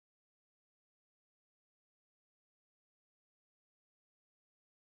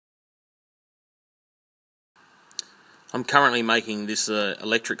I'm currently making this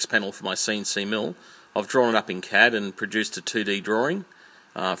electrics panel for my CNC mill. I've drawn it up in CAD and produced a 2D drawing.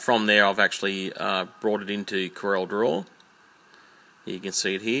 From there I've actually brought it into Corel Draw. You can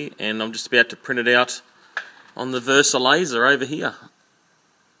see it here, and I'm just about to print it out on the Versa laser over here.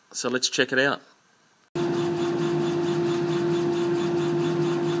 So let's check it out.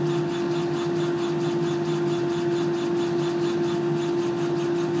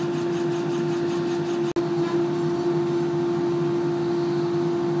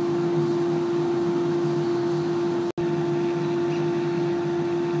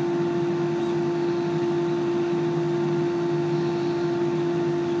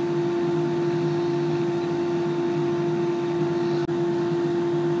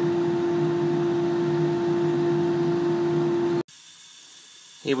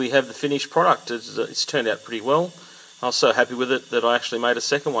 Here we have the finished product. It's turned out pretty well. I was so happy with it that I actually made a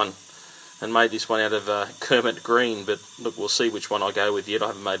second one and made this one out of Kermit green, but look, we'll see which one I go with yet. I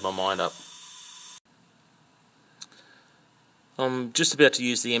haven't made my mind up. I'm just about to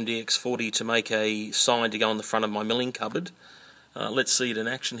use the MDX40 to make a sign to go on the front of my milling cupboard. Let's see it in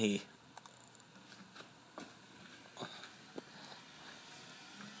action here.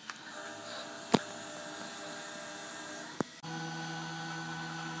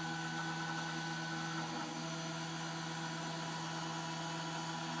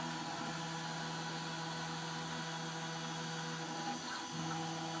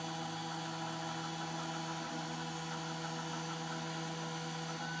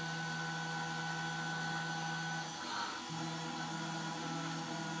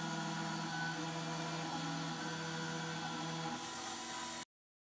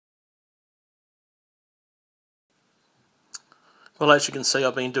 Well, as you can see,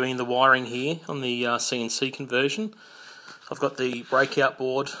 I've been doing the wiring here on the CNC conversion. I've got the breakout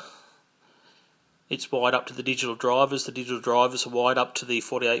board. It's wired up to the digital drivers. The digital drivers are wired up to the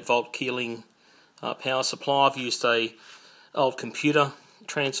 48 volt Keiling power supply. I've used a old computer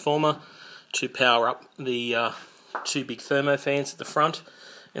transformer to power up the two big thermo fans at the front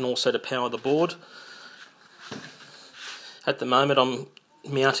and also to power the board. At the moment I'm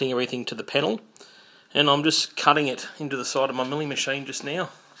mounting everything to the panel, and I'm just cutting it into the side of my milling machine just now.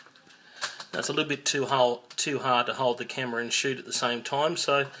 That's a little bit too hard to hold the camera and shoot at the same time,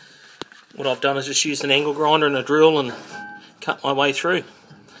 so what I've done is just used an angle grinder and a drill and cut my way through.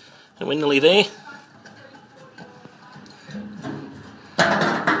 And we're nearly there.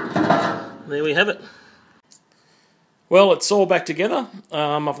 There we have it. Well, it's all back together.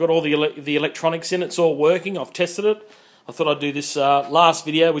 I've got all the electronics in. It's all working. I've tested it. I thought I'd do this last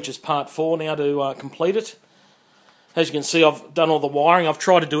video, which is part 4 now, to complete it. As you can see, I've done all the wiring. I've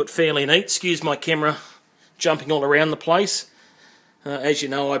tried to do it fairly neat. Excuse my camera jumping all around the place. As you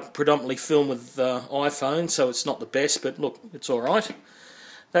know, I predominantly film with iPhone, so it's not the best, but look, it's alright.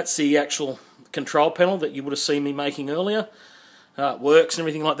 That's the actual control panel that you would have seen me making earlier. It works and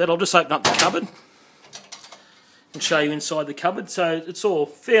everything like that. I'll just open up the cupboard and show you inside the cupboard. So it's all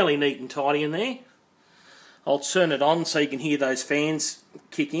fairly neat and tidy in there. I'll turn it on so you can hear those fans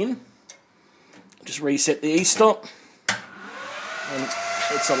kick in. Just reset the e-stop and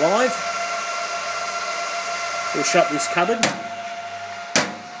it's alive. We'll shut this cupboard.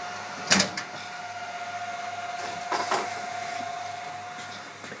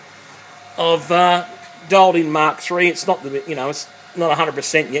 I've dialed in Mark III. It's not the, it's not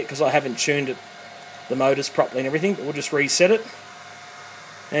 100% yet because I haven't tuned it, the motors properly and everything. But we'll just reset it,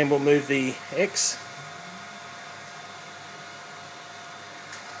 and we'll move the X.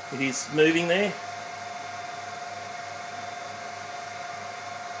 It is moving there.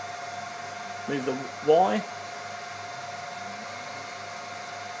 Move the Y.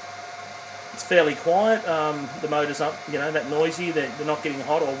 It's fairly quiet. The motor's up, that noisy. They're not getting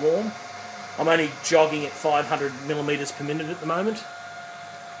hot or warm. I'm only jogging at 500 millimeters per minute at the moment.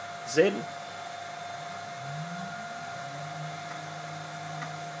 Z.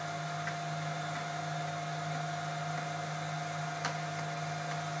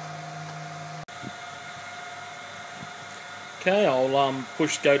 Okay, I'll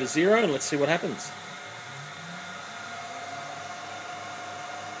push go to 0 and let's see what happens.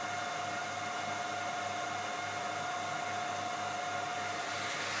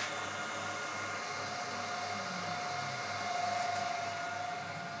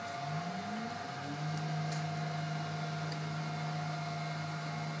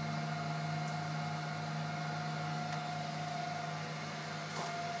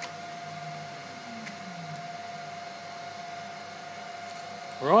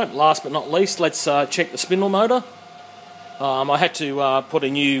 Alright, last but not least, let's check the spindle motor. I had to put a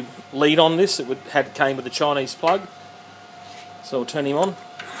new lead on this. It came with a Chinese plug. So we'll turn him on.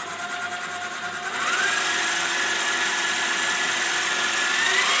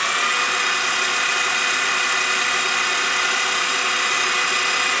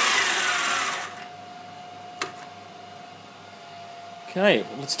 Okay,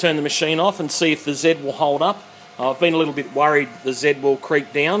 let's turn the machine off and see if the Z will hold up. I've been a little bit worried the Z will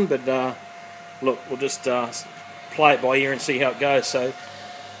creep down, but look, we'll just play it by ear and see how it goes. So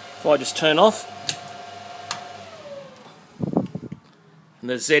if I just turn off, and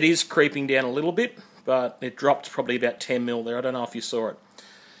the Z is creeping down a little bit, but it dropped probably about 10 mil there. I don't know if you saw it.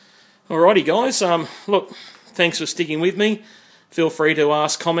 Alrighty guys, look, thanks for sticking with me. Feel free to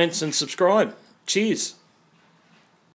ask comments and subscribe. Cheers.